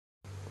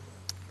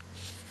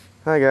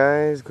Hi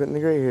guys, Quentin the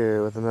Great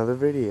here with another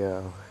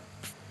video.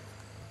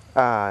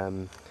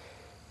 Um,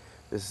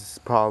 this is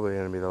probably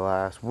going to be the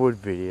last wood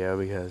video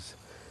because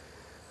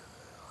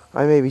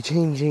I may be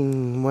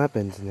changing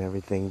weapons and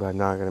everything, but I'm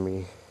not going to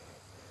be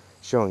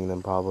showing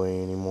them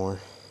probably anymore.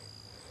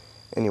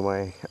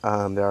 Anyway,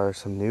 there are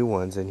some new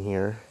ones in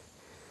here.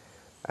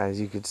 As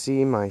you can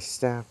see, my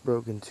staff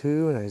broke in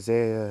two and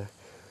Isaiah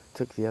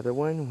took the other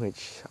one,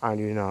 which I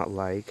do not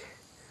like.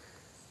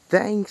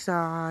 Thanks,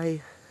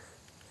 I.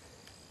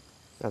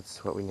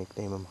 That's what we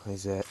nickname him,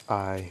 Isaiah.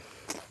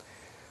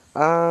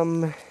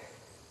 Um...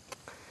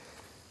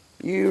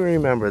 You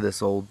remember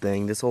this old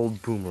thing, this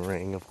old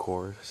boomerang, of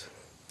course.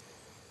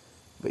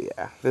 But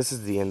yeah, this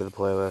is the end of the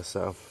playlist,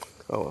 so,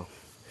 oh well.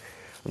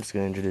 I'm just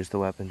going to introduce the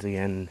weapons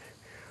again.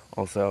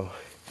 Also,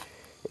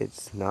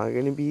 it's not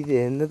going to be the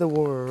end of the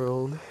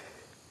world.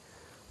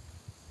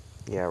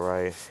 Yeah,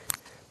 right.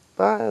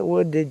 But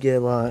wood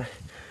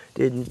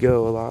didn't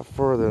go a lot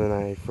further than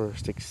I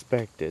first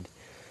expected.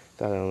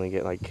 Thought I'd only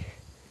get like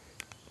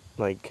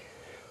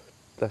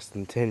less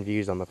than 10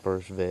 views on the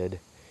first vid.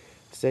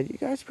 Instead, you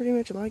guys pretty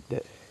much liked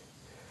it.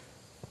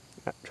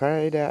 I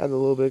tried to add a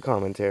little bit of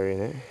commentary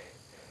in it.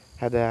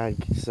 Had to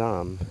add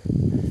some.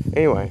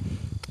 Anyway,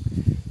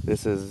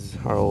 this is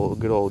our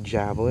good old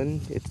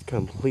javelin. It's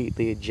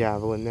completely a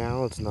javelin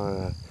now. It's not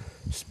a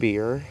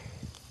spear.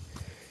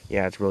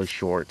 Yeah, it's really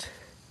short.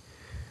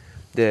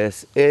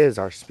 This is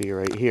our spear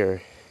right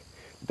here.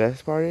 The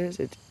best part is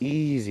it's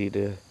easy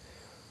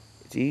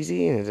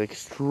and it's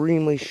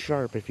extremely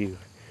sharp if you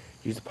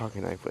use a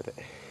pocket knife with it.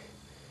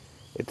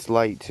 It's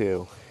light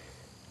too.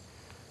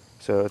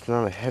 So it's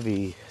not a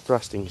heavy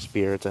thrusting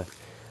spear. It's a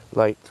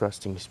light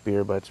thrusting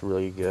spear, but it's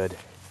really good.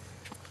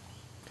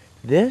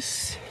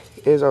 This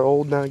is our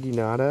old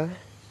Naginata,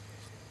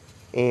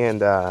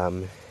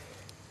 and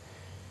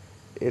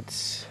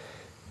it's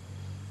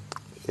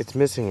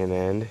missing an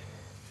end.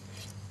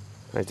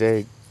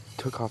 Isaiah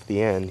took off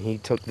the end. He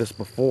took this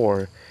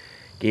before,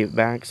 gave it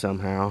back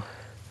somehow.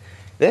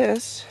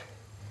 This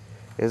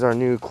is our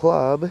new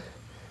club,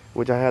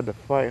 which I had to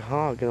fight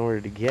Honk in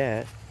order to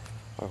get,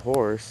 our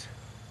horse.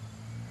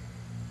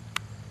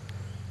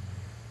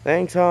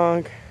 Thanks,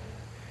 Honk.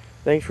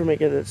 Thanks for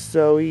making it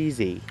so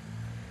easy.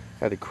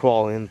 I had to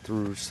crawl in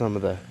through some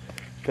of the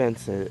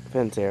fence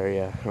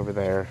area over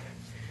there,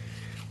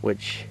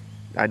 which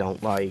I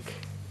don't like,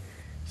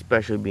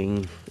 especially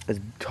being as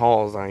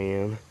tall as I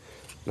am.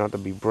 Not to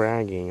be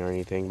bragging or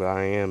anything, but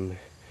I am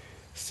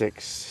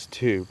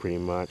 6'2" pretty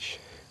much.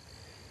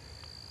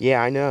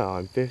 Yeah, I know,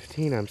 I'm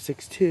 15, I'm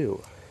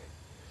 6'2".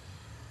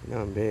 I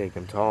know I'm big,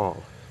 I'm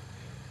tall.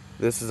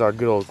 This is our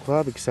good old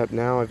club, except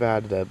now I've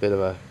added a bit of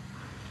a...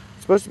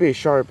 It's supposed to be a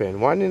sharp end.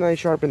 Why didn't I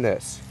sharpen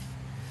this?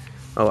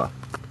 Oh well.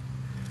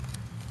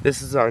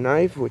 This is our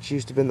knife, which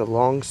used to have been the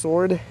long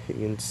sword. You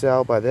can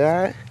tell by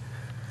that.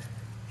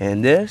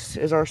 And this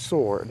is our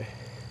sword.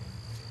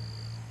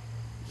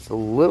 It's a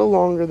little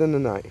longer than the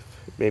knife.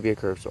 Maybe a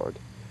curved sword.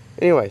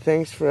 Anyway,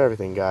 thanks for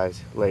everything,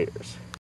 guys. Laters.